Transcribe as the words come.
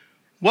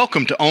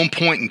Welcome to On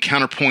Point and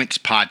Counterpoints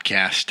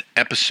Podcast,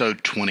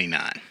 episode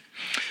 29.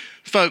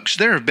 Folks,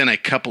 there have been a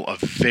couple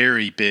of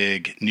very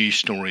big news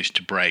stories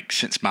to break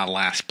since my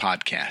last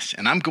podcast,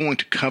 and I'm going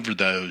to cover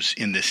those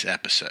in this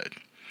episode.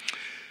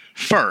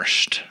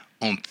 First,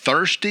 on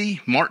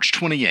Thursday, March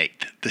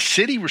 28th, the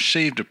city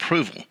received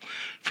approval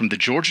from the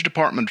Georgia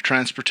Department of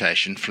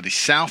Transportation for the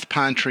South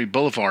Pine Tree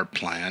Boulevard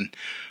Plan,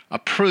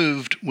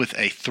 approved with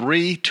a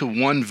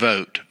 3-1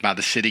 vote by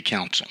the City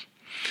Council.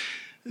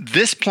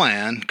 This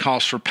plan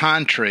calls for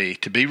Pine Tree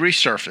to be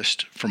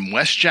resurfaced from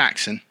West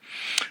Jackson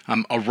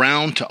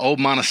around to Old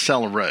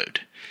Monticello Road.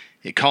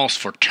 It calls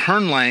for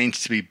turn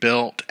lanes to be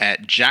built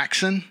at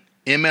Jackson,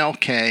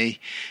 MLK,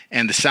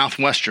 and the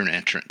southwestern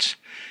entrance.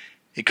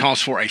 It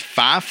calls for a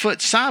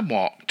 5-foot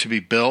sidewalk to be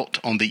built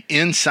on the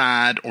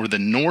inside or the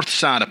north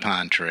side of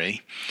Pine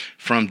Tree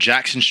from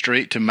Jackson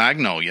Street to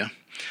Magnolia.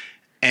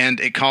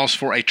 And it calls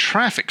for a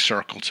traffic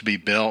circle to be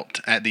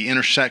built at the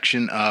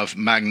intersection of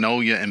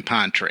Magnolia and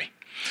Pine Tree.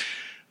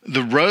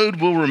 The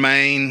road will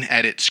remain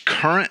at its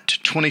current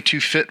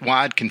 22-foot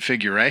wide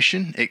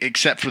configuration,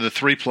 except for the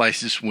 3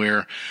 places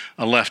where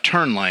a left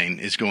turn lane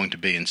is going to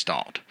be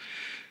installed.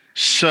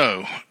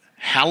 So,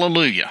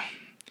 hallelujah.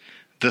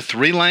 The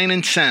 3-lane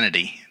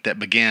insanity that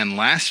began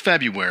last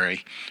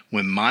February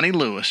when Monty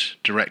Lewis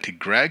directed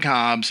Greg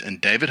Hobbs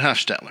and David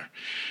Huffstetler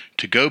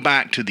to go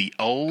back to the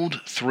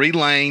old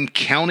 3-lane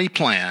county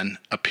plan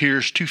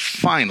appears to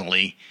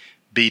finally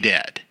be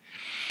dead.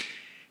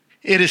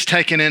 It has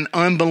taken an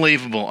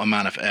unbelievable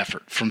amount of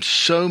effort from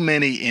so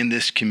many in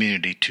this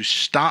community to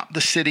stop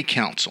the city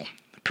council,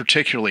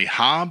 particularly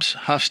Hobbs,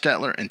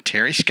 Huffstetler, and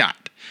Terry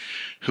Scott,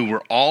 who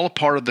were all a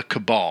part of the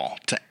cabal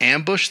to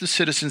ambush the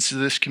citizens of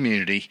this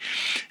community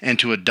and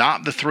to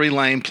adopt the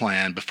 3-lane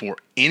plan before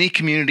any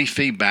community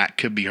feedback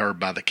could be heard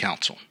by the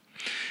council.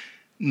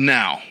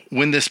 Now,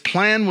 when this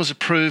plan was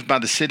approved by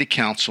the city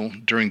council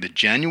during the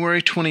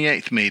January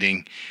 28th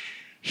meeting,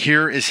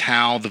 here is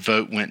how the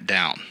vote went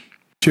down.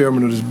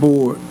 Chairman of this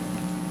board,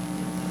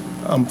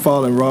 I'm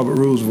following Robert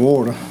Rules of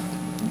Order,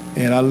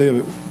 and I live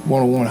at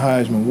 101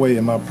 Heisman Way,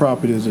 and my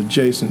property is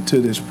adjacent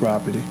to this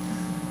property.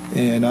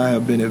 And I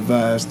have been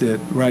advised that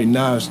right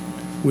now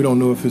we don't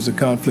know if it's a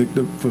conflict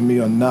for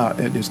me or not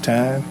at this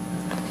time,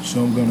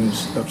 so I'm going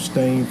to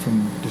abstain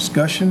from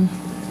discussion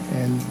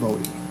and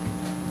voting.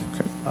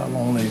 Okay. I'll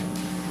only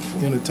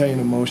entertain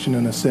a motion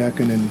in a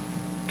second and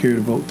carry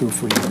the vote through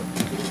for you,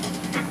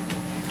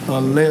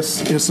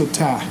 unless it's a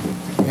tie.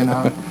 And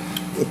am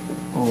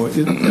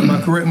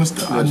I correct,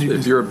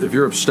 Mr.? If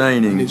you're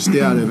abstaining,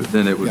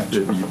 then you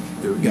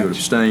would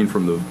abstain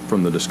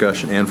from the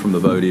discussion and from the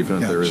vote,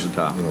 even if there is a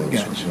tie.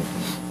 Gotcha.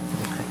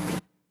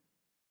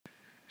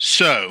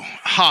 So,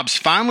 Hobbs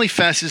finally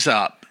fesses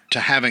up to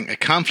having a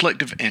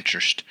conflict of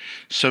interest,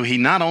 so he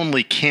not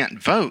only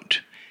can't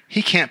vote,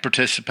 he can't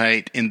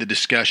participate in the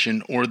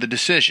discussion or the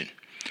decision.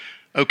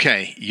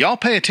 Okay, y'all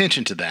pay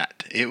attention to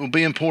that. It will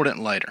be important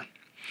later.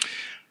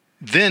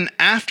 Then,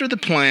 after the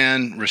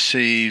plan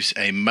receives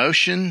a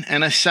motion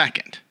and a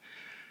second,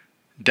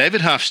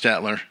 David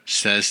Huffstetler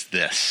says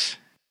this.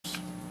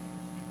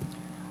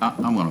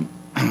 I'm going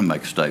to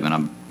make a statement.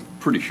 I'm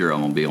pretty sure I'm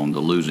going to be on the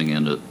losing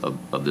end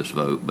of this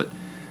vote, but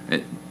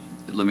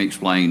let me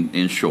explain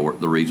in short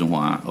the reason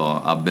why.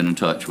 I've been in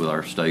touch with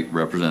our state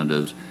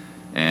representatives,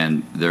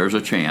 and there's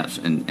a chance,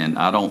 and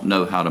I don't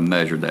know how to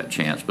measure that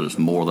chance, but it's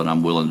more than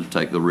I'm willing to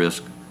take the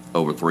risk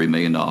over $3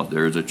 million.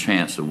 There is a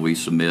chance that we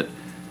submit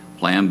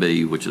Plan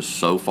B, which is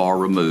so far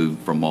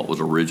removed from what was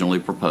originally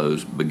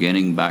proposed,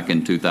 beginning back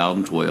in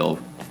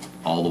 2012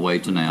 all the way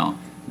to now,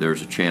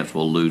 there's a chance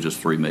we'll lose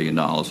this $3 million.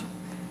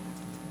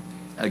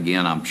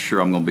 Again, I'm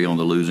sure I'm going to be on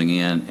the losing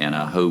end, and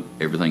I hope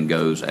everything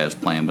goes as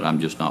planned, but I'm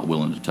just not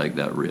willing to take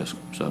that risk.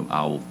 So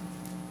I'll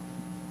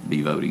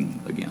be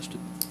voting against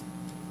it.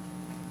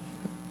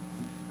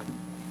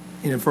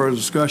 Any further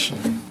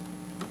discussion?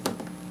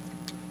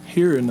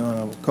 Hearing none,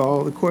 I will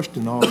call the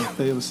question. All in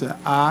favor say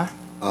aye.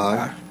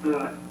 Aye.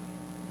 Aye.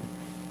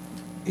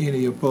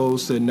 Any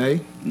opposed say nay.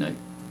 Nay.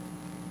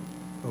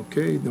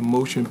 Okay, the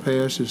motion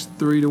passes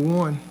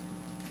 3-1.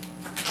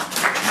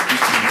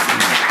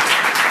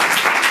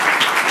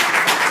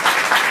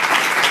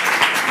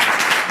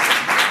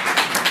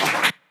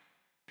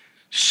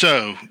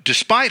 So,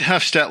 despite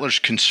Huffstetler's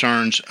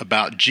concerns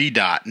about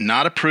GDOT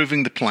not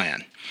approving the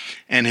plan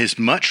and his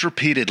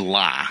much-repeated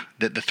lie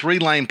that the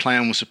 3-lane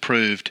plan was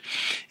approved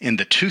in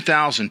the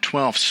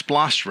 2012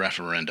 SPLOST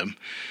referendum,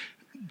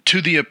 to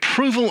the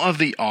approval of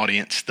the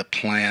audience, the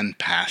plan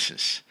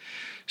passes.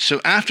 So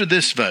after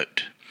this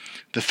vote,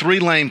 the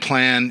 3-lane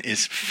plan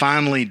is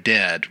finally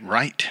dead,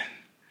 right?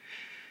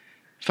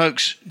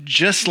 Folks,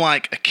 just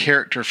like a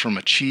character from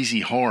a cheesy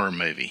horror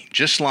movie,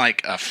 just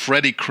like a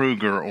Freddy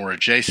Krueger or a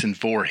Jason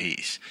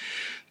Voorhees,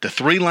 the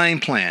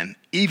 3-lane plan,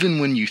 even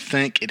when you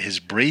think it has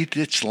breathed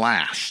its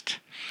last,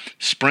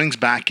 springs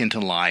back into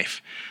life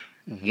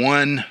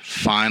one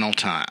final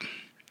time.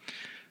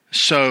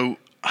 So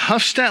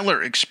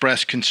Huffstetler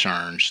expressed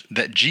concerns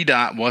that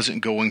GDOT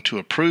wasn't going to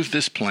approve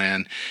this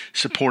plan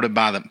supported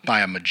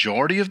by a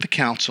majority of the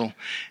council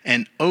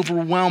and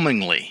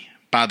overwhelmingly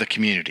by the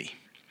community.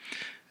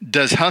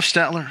 Does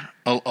Huffstetler,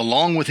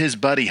 along with his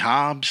buddy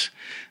Hobbs,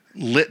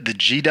 let the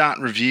GDOT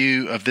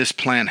review of this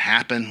plan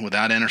happen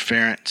without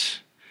interference?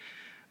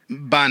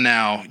 By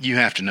now, you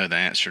have to know the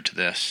answer to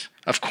this.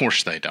 Of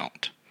course they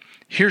don't.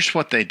 Here's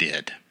what they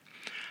did.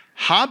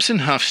 Hobbs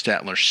and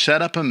Huffstetler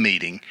set up a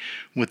meeting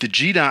with the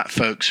GDOT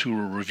folks who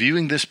were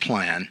reviewing this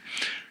plan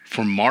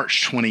for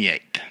March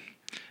 28th.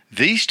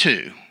 These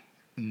two,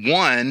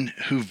 one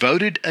who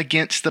voted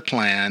against the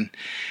plan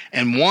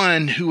and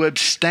one who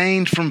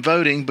abstained from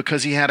voting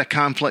because he had a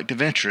conflict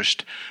of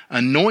interest,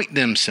 anoint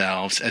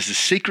themselves as the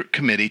secret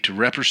committee to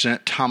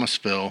represent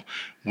Thomasville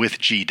with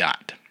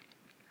GDOT.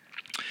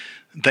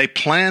 They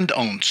planned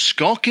on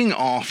skulking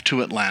off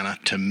to Atlanta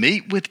to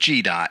meet with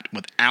GDOT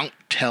without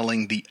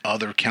telling the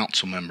other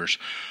council members,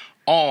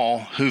 all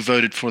who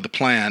voted for the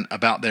plan,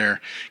 about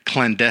their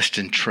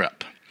clandestine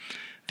trip.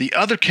 The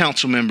other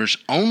council members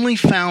only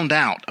found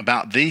out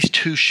about these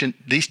two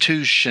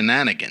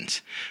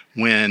shenanigans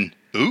when,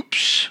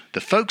 the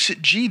folks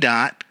at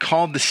GDOT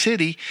called the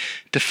city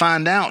to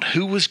find out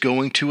who was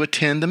going to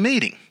attend the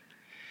meeting.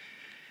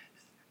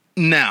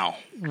 Now,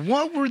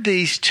 what were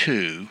these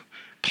two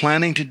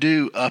planning to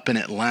do up in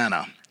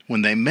Atlanta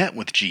when they met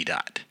with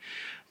GDOT?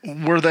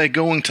 Were they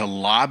going to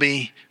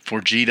lobby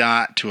for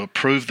GDOT to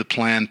approve the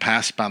plan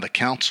passed by the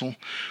council?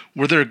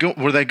 Were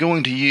they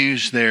going to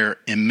use their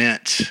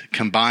immense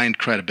combined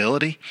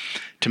credibility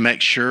to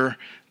make sure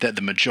that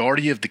the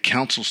majority of the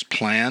council's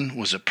plan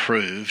was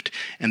approved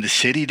and the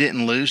city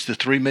didn't lose the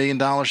 $3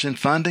 million in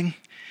funding?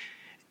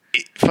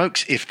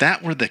 Folks, if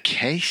that were the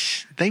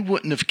case, they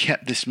wouldn't have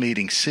kept this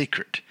meeting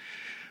secret.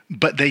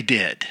 But they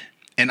did.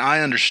 And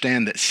I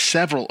understand that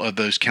several of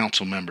those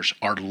council members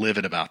are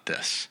livid about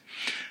this.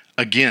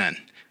 Again,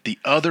 the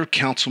other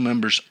council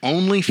members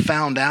only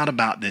found out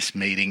about this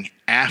meeting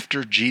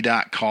after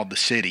GDOT called the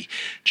city,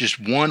 just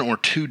 1 or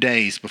 2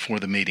 days before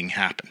the meeting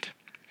happened.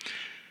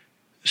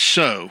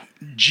 So,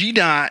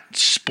 GDOT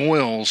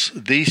spoils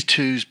these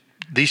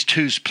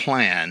two's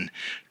plan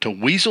to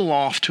weasel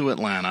off to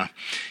Atlanta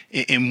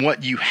in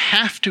what you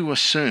have to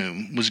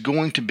assume was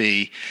going to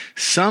be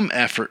some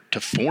effort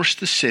to force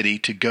the city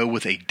to go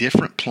with a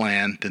different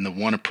plan than the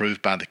one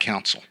approved by the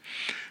council.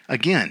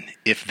 Again,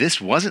 if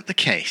this wasn't the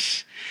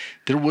case,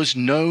 there was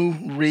no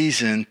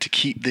reason to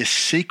keep this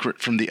secret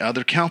from the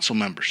other council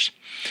members.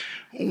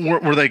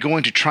 Were they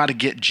going to try to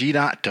get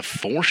GDOT to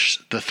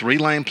force the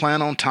 3-lane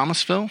plan on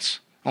Thomasville?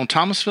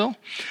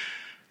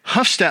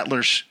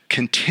 Huffstetler's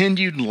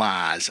continued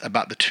lies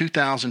about the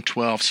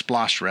 2012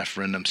 SPLOST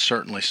referendum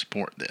certainly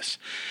support this.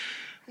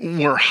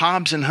 Were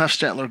Hobbs and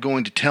Huffstetler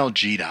going to tell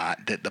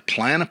GDOT that the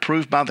plan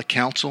approved by the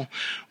council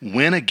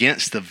went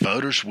against the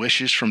voters'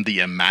 wishes from the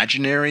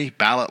imaginary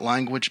ballot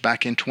language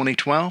back in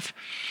 2012?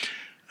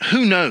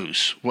 Who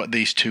knows what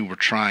these two were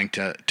trying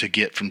to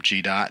get from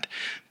GDOT,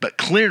 but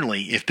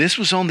clearly, if this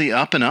was on the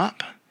up and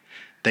up,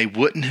 they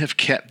wouldn't have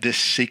kept this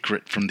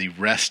secret from the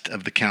rest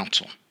of the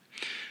council.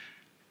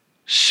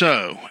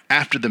 So,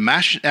 after their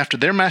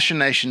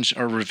machinations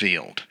are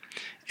revealed,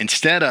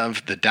 instead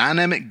of the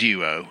dynamic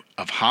duo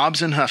of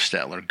Hobbs and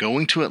Huffstetler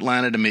going to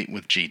Atlanta to meet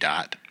with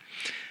GDOT,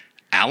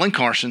 Alan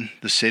Carson,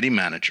 the city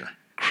manager,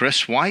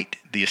 Chris White,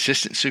 the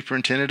assistant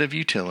superintendent of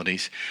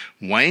utilities,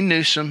 Wayne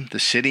Newsom, the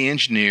city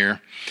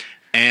engineer,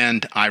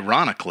 and,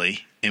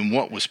 ironically, in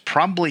what was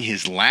probably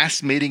his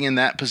last meeting in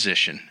that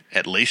position,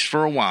 at least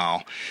for a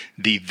while,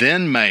 the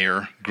then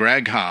mayor,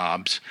 Greg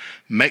Hobbs,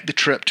 make the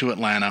trip to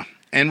Atlanta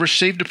and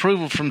received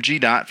approval from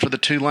GDOT for the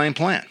 2-lane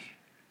plan.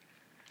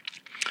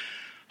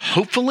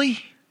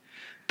 Hopefully,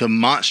 the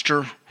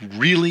monster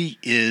really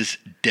is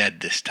dead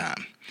this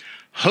time.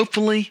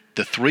 Hopefully,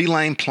 the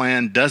 3-lane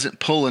plan doesn't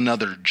pull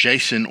another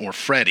Jason or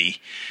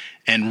Freddie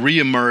and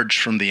reemerge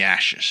from the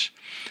ashes.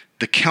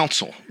 The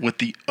council, with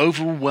the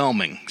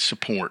overwhelming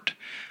support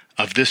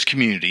of this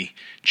community,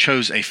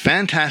 chose a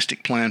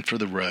fantastic plan for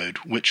the road,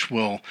 which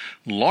will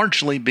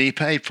largely be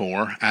paid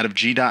for out of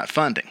GDOT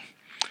funding.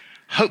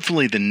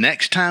 Hopefully, the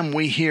next time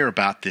we hear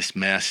about this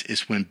mess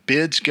is when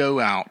bids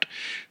go out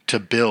to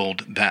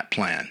build that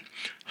plan.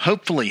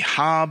 Hopefully,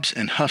 Hobbs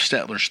and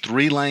Huffstetler's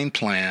 3-lane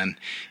plan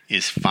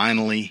is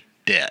finally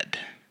dead.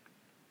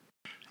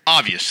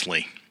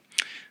 Obviously,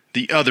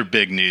 the other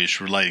big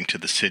news relating to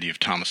the city of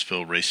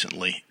Thomasville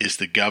recently is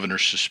the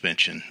governor's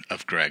suspension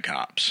of Greg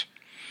Hobbs.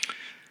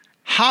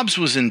 Hobbs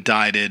was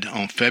indicted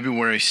on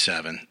February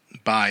 7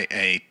 by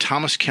a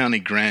Thomas County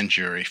grand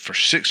jury for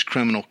 6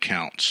 criminal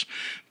counts,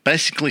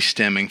 basically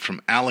stemming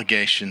from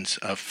allegations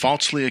of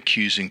falsely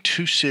accusing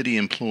 2 city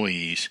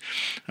employees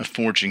of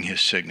forging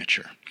his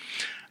signature.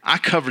 I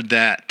covered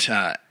that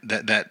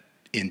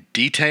in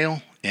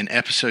detail in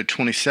episode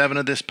 27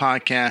 of this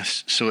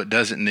podcast, so it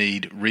doesn't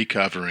need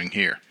recovering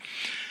here.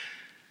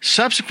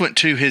 Subsequent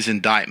to his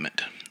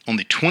indictment, on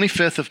the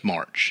 25th of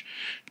March,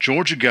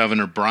 Georgia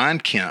Governor Brian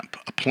Kemp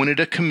appointed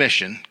a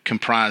commission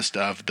comprised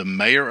of the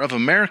mayor of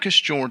Americus,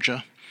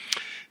 Georgia,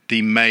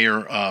 the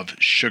mayor of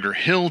Sugar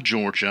Hill,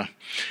 Georgia,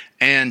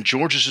 and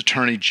Georgia's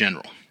Attorney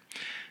General.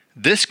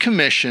 This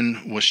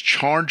commission was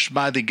charged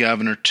by the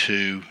governor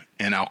to,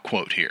 and I'll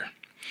quote here,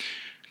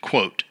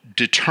 quote,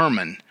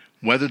 determine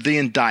whether the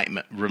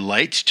indictment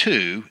relates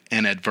to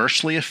and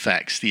adversely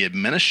affects the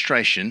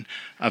administration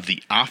of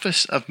the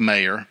office of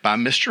mayor by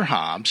Mr.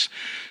 Hobbs,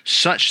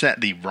 such that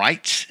the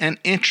rights and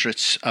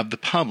interests of the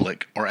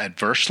public are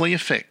adversely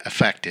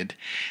affected,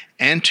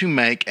 and to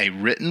make a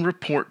written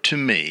report to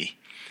me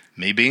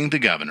being the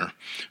governor,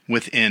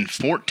 within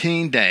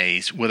 14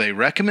 days with a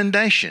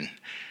recommendation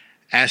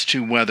as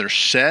to whether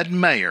said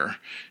mayor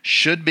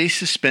should be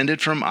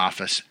suspended from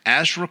office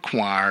as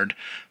required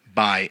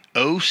by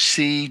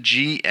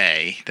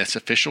OCGA, that's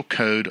Official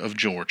Code of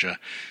Georgia,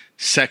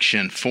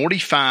 Section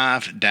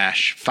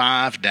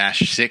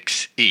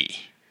 45-5-6E,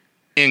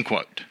 end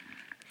quote.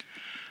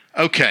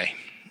 Okay,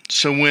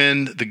 so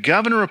when the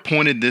governor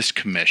appointed this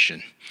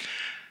commission,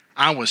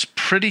 I was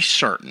pretty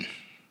certain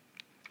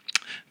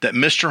that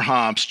Mr.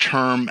 Hobbs'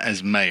 term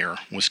as mayor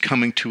was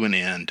coming to an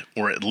end,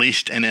 or at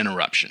least an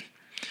interruption.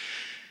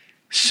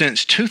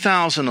 Since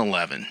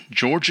 2011,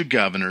 Georgia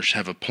governors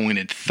have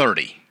appointed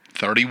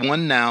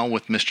 31 now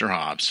with Mr.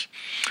 Hobbs,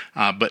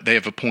 but they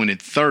have appointed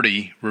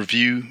 30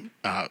 review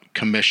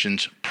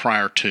commissions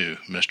prior to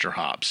Mr.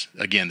 Hobbs.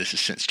 Again, this is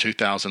since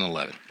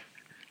 2011.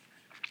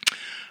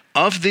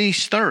 Of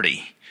these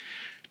 30,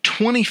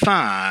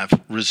 25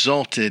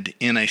 resulted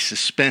in a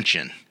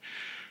suspension,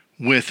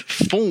 with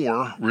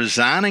 4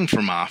 resigning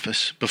from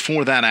office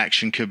before that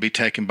action could be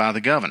taken by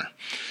the governor.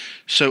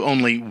 So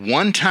only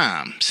one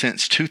time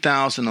since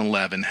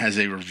 2011 has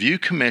a review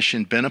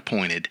commission been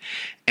appointed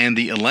and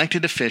the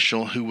elected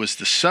official who was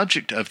the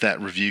subject of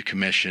that review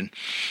commission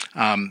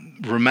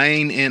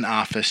remain in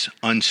office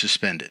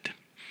unsuspended.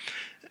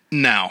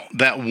 Now,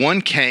 that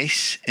one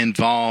case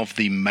involved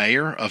the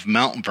mayor of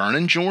Mount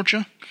Vernon,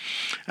 Georgia,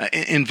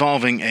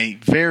 involving a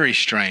very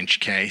strange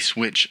case,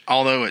 which,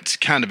 although it's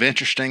kind of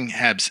interesting,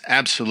 has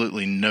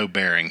absolutely no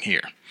bearing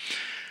here.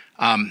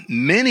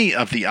 Many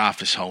of the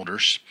office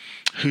holders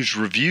whose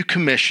review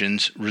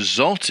commissions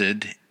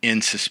resulted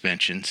in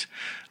suspensions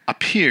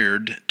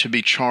appeared to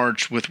be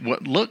charged with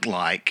what looked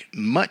like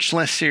much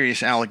less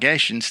serious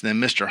allegations than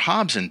Mr.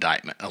 Hobbs'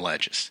 indictment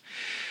alleges.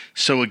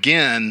 So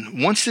again,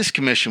 once this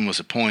commission was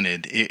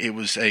appointed, it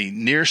was a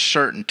near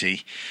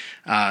certainty,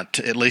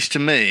 at least to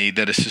me,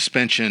 that a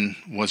suspension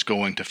was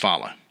going to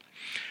follow.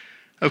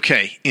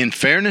 Okay, in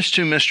fairness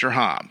to Mr.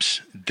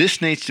 Hobbs,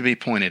 this needs to be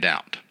pointed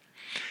out.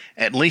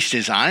 At least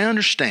as I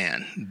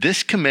understand,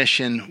 this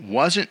commission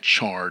wasn't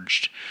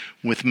charged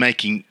with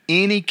making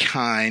any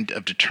kind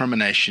of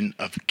determination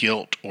of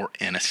guilt or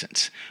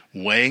innocence,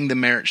 weighing the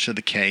merits of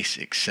the case,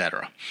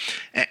 etc.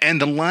 And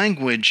the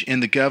language in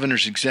the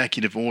governor's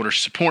executive order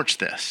supports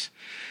this.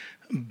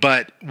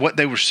 But what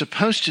they were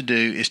supposed to do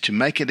is to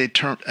make a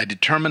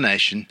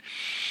determination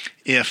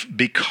if,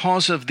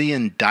 because of the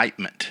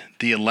indictment,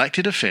 the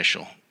elected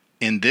official,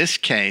 in this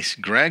case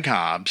Greg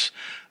Hobbs,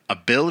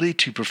 ability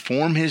to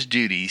perform his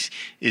duties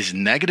is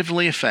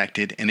negatively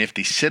affected, and if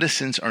the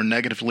citizens are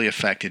negatively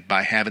affected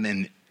by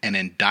having an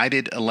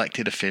indicted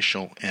elected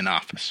official in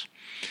office.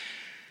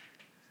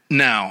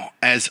 Now,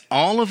 as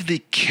all of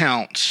the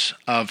counts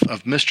of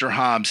Mr.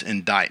 Hobbs'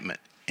 indictment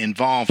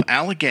involve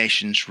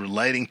allegations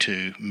relating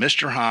to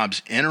Mr.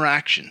 Hobbs'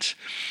 interactions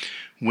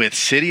with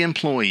city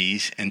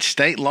employees and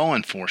state law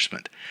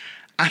enforcement,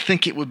 I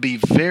think it would be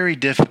very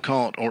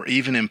difficult or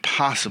even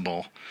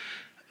impossible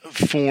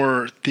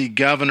for the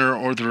governor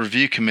or the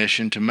review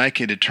commission to make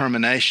a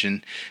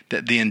determination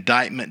that the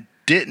indictment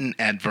didn't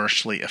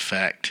adversely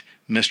affect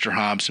Mr.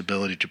 Hobbs'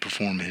 ability to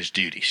perform his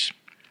duties.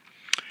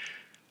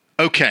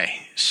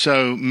 Okay,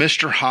 so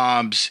Mr.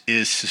 Hobbs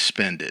is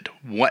suspended.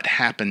 What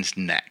happens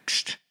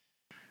next?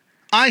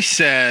 I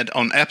said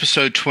on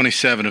episode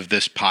 27 of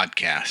this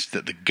podcast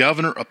that the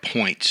governor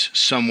appoints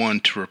someone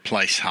to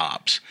replace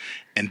Hobbs,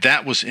 and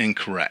that was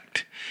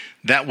incorrect.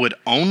 That would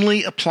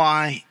only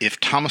apply if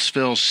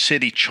Thomasville's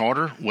city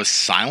charter was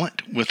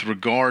silent with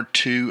regard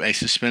to a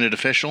suspended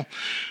official,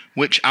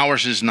 which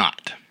ours is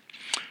not.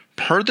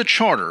 Per the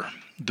charter,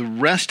 the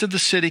rest of the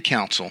city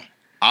council,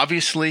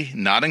 obviously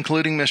not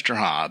including Mr.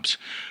 Hobbs,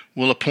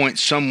 will appoint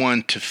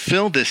someone to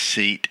fill this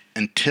seat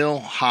until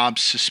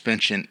Hobbs'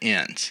 suspension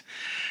ends.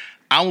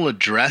 I will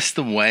address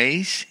the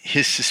ways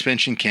his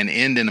suspension can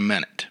end in a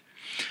minute.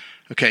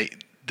 Okay.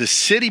 The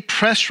city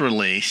press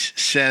release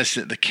says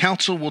that the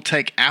council will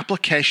take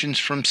applications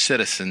from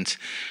citizens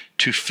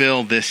to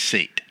fill this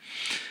seat.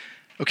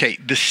 Okay,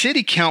 the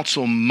city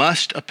council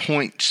must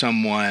appoint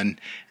someone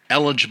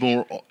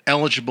eligible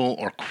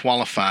or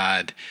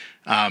qualified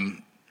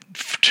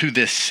to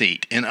this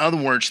seat. In other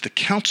words, the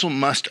council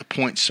must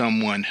appoint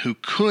someone who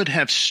could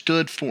have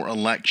stood for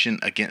election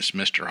against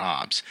Mr.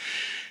 Hobbs.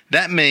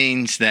 That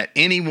means that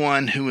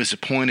anyone who is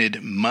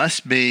appointed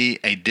must be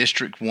a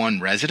District 1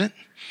 resident.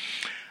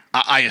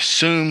 I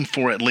assume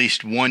for at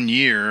least 1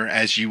 year,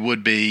 as you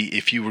would be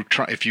if you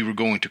were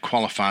going to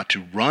qualify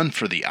to run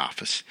for the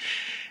office.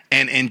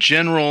 and in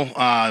general,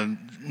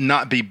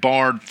 not be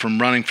barred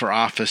from running for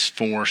office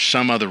for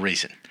some other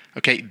reason.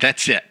 Okay,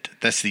 that's it.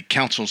 That's the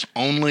council's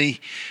only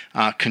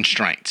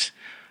constraints.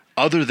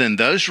 Other than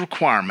those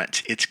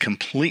requirements, it's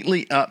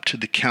completely up to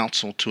the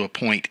council to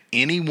appoint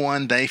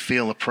anyone they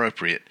feel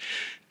appropriate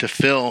to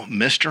fill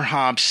Mr.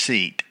 Hobbs'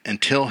 seat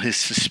until his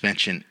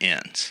suspension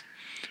ends.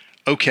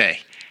 Okay,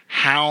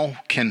 how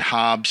can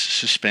Hobbs'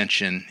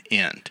 suspension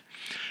end?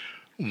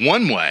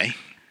 One way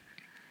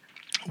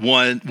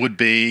would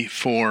be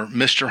for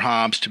Mr.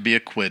 Hobbs to be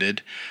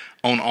acquitted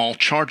on all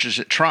charges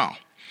at trial.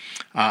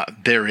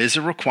 There is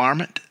a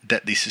requirement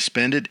that the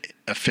suspended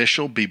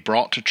official be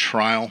brought to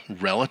trial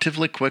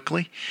relatively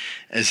quickly.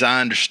 As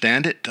I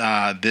understand it,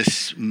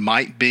 this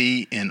might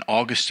be in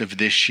August of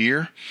this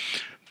year.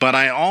 But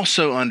I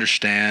also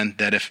understand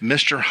that if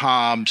Mr.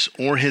 Hobbs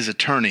or his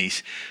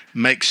attorneys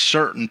make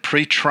certain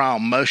pretrial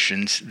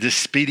motions, this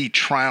speedy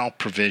trial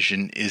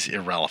provision is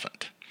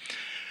irrelevant.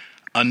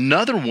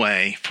 Another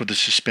way for the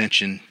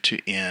suspension to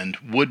end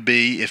would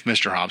be if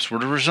Mr. Hobbs were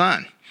to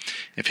resign.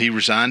 If he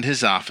resigned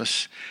his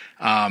office,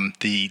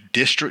 the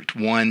District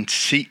 1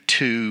 Seat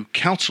 2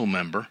 council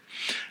member,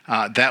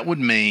 that would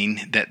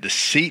mean that the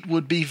seat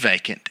would be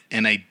vacant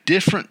and a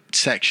different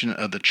section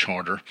of the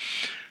charter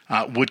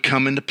would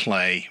come into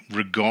play,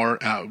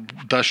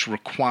 thus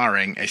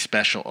requiring a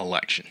special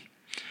election.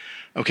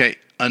 Okay,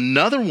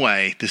 another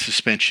way the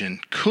suspension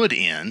could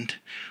end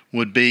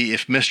would be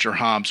if Mr.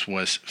 Hobbs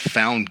was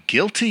found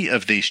guilty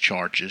of these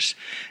charges,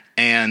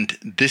 and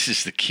this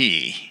is the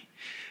key,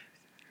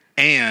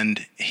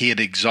 and he had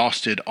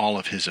exhausted all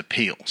of his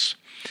appeals.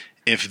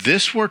 If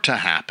this were to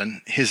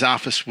happen, his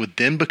office would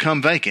then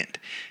become vacant,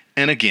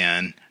 and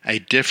again, a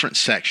different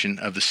section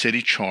of the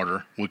city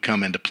charter would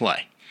come into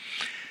play.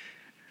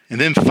 And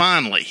then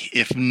finally,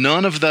 if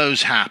none of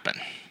those happen,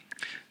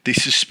 the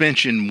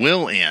suspension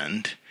will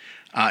end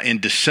in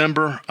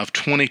December of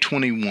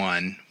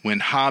 2021 when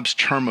Hobbs'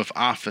 term of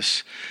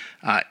office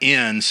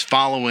ends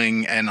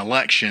following an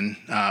election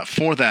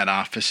for that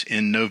office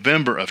in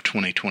November of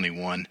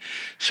 2021.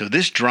 So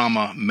this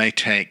drama may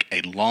take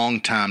a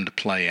long time to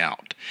play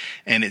out,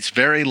 and it's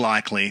very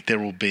likely there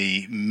will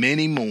be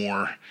many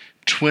more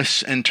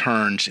twists and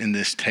turns in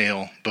this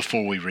tale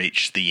before we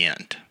reach the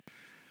end.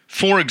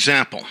 For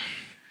example,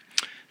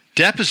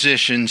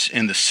 depositions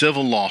in the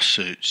civil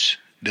lawsuits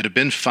that have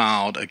been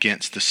filed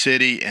against the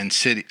city and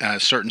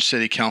certain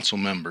city council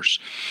members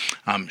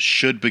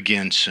should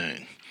begin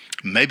soon,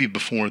 maybe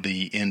before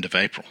the end of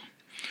April.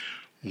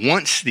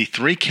 Once the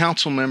 3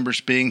 council members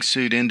being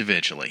sued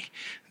individually,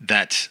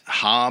 that's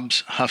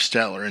Hobbs,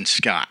 Huffstetler, and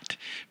Scott,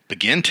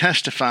 begin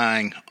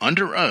testifying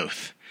under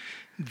oath,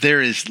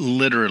 there is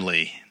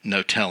literally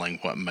no telling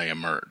what may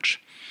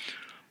emerge.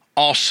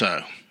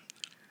 Also,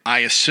 I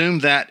assume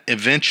that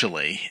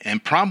eventually,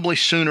 and probably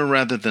sooner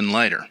rather than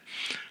later,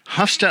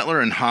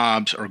 Huffstetler and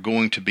Hobbs are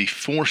going to be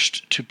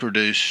forced to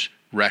produce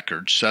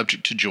records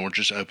subject to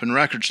Georgia's open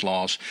records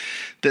laws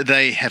that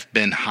they have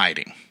been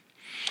hiding.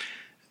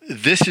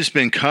 This has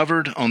been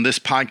covered on this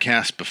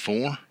podcast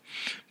before,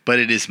 but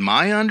it is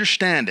my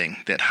understanding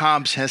that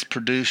Hobbs has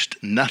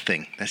produced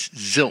nothing, that's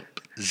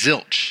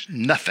zilch,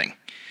 nothing,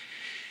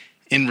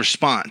 in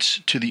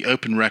response to the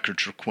open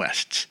records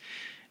requests.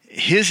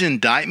 His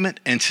indictment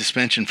and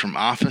suspension from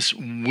office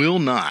will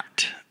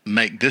not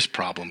make this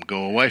problem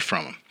go away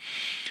from him.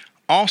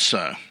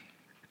 Also,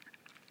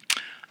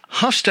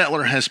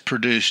 Huffstetler has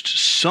produced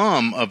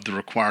some of the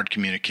required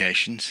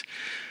communications,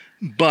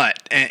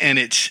 but, and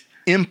it's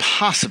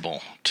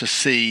impossible to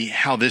see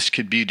how this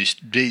could be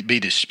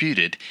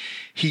disputed,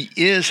 he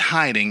is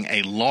hiding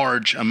a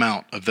large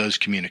amount of those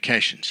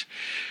communications.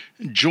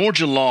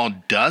 Georgia law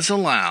does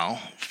allow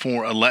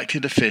for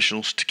elected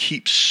officials to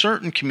keep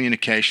certain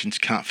communications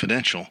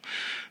confidential,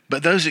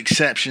 but those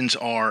exceptions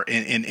are,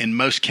 in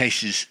most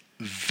cases,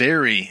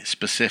 very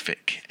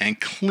specific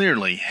and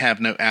clearly have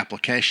no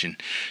application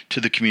to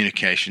the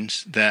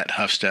communications that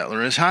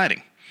Huffstetler is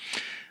hiding.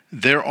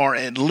 There are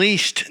at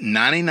least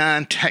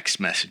 99 text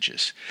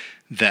messages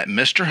that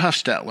Mr.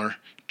 Huffstetler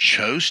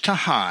chose to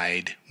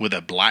hide with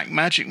a black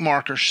magic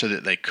marker so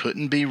that they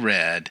couldn't be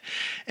read,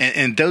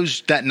 and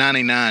that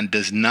 99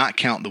 does not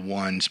count the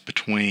ones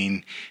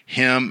between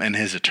him and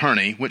his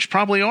attorney, which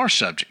probably are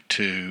subject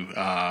to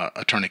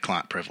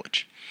attorney-client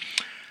privilege.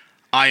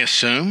 I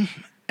assume,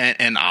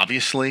 and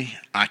obviously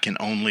I can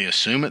only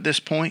assume at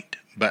this point,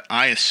 but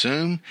I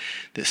assume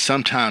that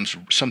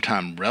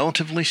sometime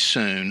relatively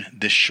soon,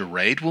 this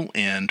charade will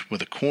end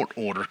with a court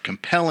order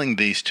compelling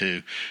these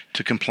two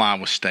to comply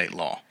with state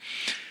law.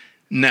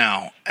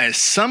 Now, as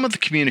some of the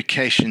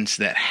communications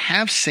that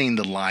have seen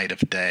the light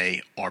of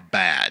day are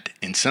bad,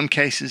 in some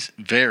cases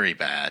very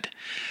bad,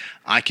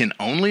 I can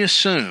only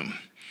assume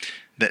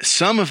that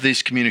some of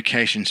these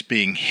communications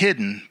being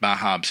hidden by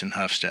Hobbs and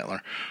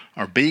Huffstetler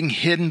are being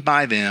hidden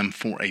by them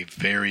for a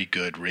very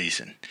good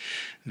reason,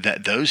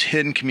 that those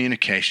hidden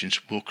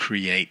communications will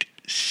create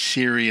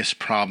serious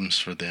problems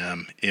for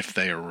them if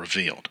they are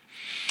revealed.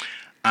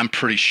 I'm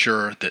pretty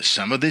sure that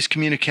some of these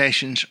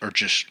communications are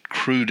just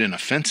crude and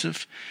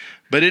offensive,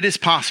 but it is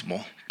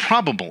possible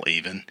probable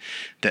even,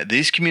 that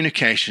these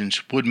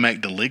communications would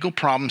make the legal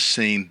problems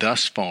seen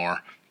thus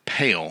far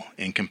pale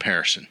in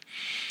comparison.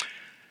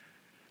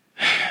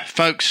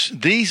 Folks,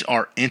 these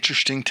are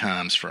interesting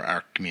times for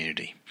our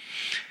community.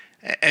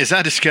 As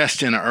I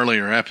discussed in an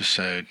earlier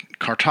episode,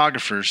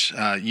 cartographers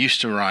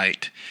used to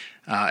write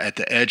at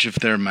the edge of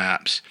their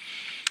maps,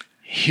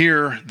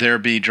 "Here there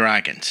be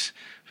dragons,"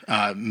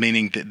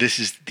 meaning that this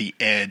is the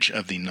edge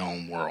of the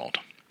known world.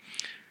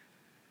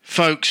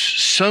 Folks,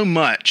 so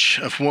much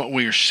of what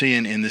we are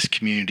seeing in this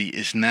community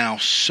is now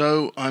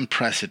so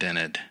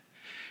unprecedented.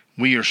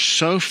 We are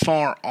so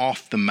far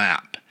off the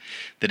map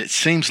that it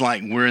seems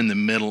like we're in the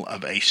middle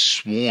of a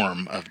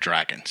swarm of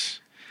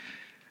dragons.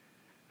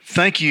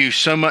 Thank you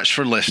so much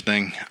for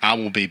listening. I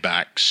will be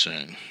back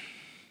soon.